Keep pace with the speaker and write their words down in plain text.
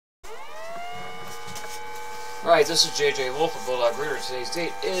Right, this is JJ Wolf of Bulldog Rooter. Today's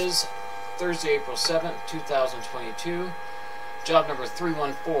date is Thursday, April 7th, 2022. Job number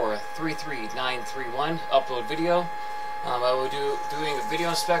 314-33931. Upload video. I will be doing a video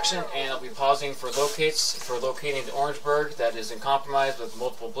inspection, and I'll be pausing for locating the Orangeburg that is in compromise with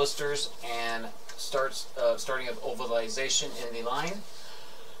multiple blisters and starting of ovalization in the line.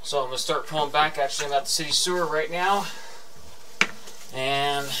 So I'm going to start pulling back. Actually, I'm at the city sewer right now,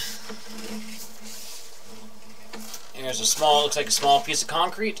 and there's a small, looks like a small piece of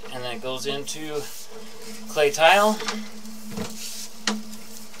concrete, and then it goes into clay tile.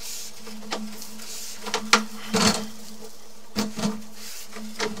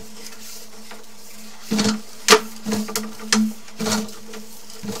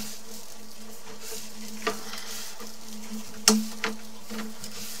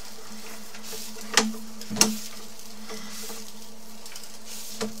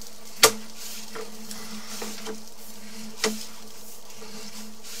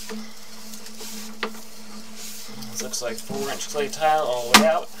 This looks like 4-inch clay tile all the way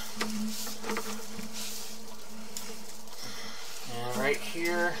out. And right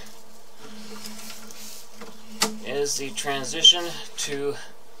here is the transition to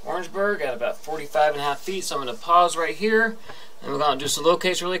Orangeburg at about 45.5 feet. So I'm going to pause right here, and we're going to do some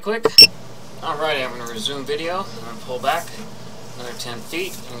locates really quick. Alright, I'm going to resume video. I'm going to pull back another 10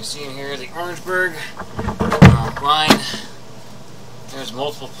 feet. And you can see in here the Orangeburg line. There's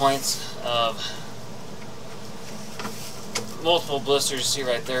multiple points of multiple blisters. You see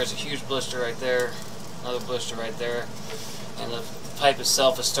right there, there's a huge blister right there, another blister right there, and the pipe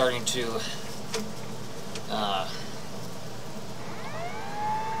itself is starting to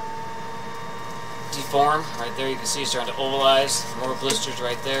deform. Right there you can see it's starting to ovalize. More blisters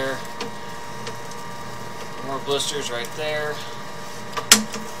right there, more blisters right there.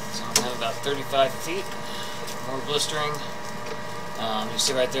 So I'm having about 35 feet, more blistering. You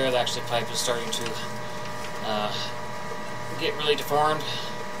see right there, the pipe is starting to get really deformed,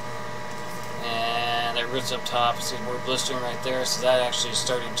 and that roots up top. See more blistering right there, so that actually is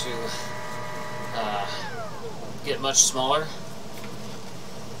starting to get much smaller.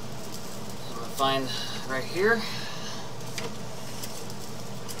 I'm going to find right here,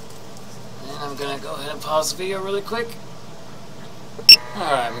 and I'm going to go ahead and pause the video really quick.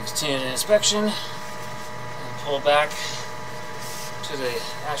 Alright, we continue the inspection and pull back to the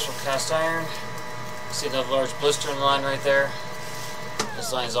actual cast iron. See another large blister in the line right there.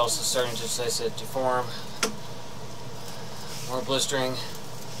 This line is also starting to, as I said, deform. More blistering.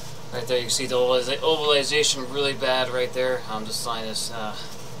 Right there you can see the ovalization really bad right there. This line is, let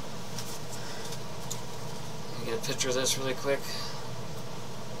me get a picture of this really quick.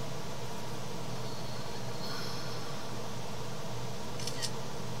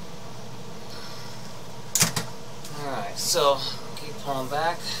 Alright, so keep pulling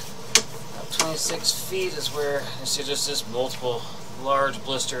back. 26 feet is where you see just this multiple large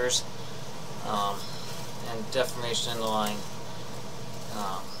blisters and deformation in the line.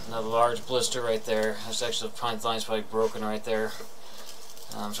 Another large blister right there. That's actually the line is probably broken right there.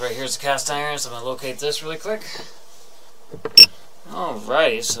 So right here's the cast iron, so I'm going to locate this really quick.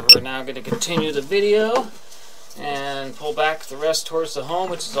 Alrighty, so we're now going to continue the video and pull back the rest towards the home,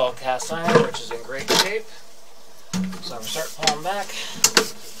 which is all cast iron, which is in great shape. So I'm going to start pulling back.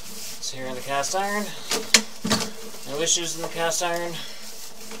 So here in the cast iron, no issues in the cast iron.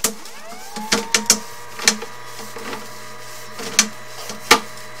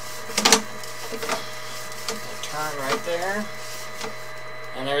 Turn right there,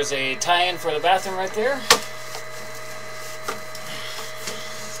 and there's a tie-in for the bathroom right there.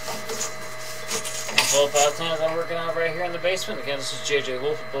 Both bathrooms I'm working on right here in the basement. Again, this is JJ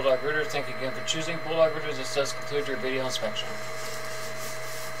Wolf of Bulldog Rooter. Thank you again for choosing Bulldog Rooter. This does conclude your video inspection.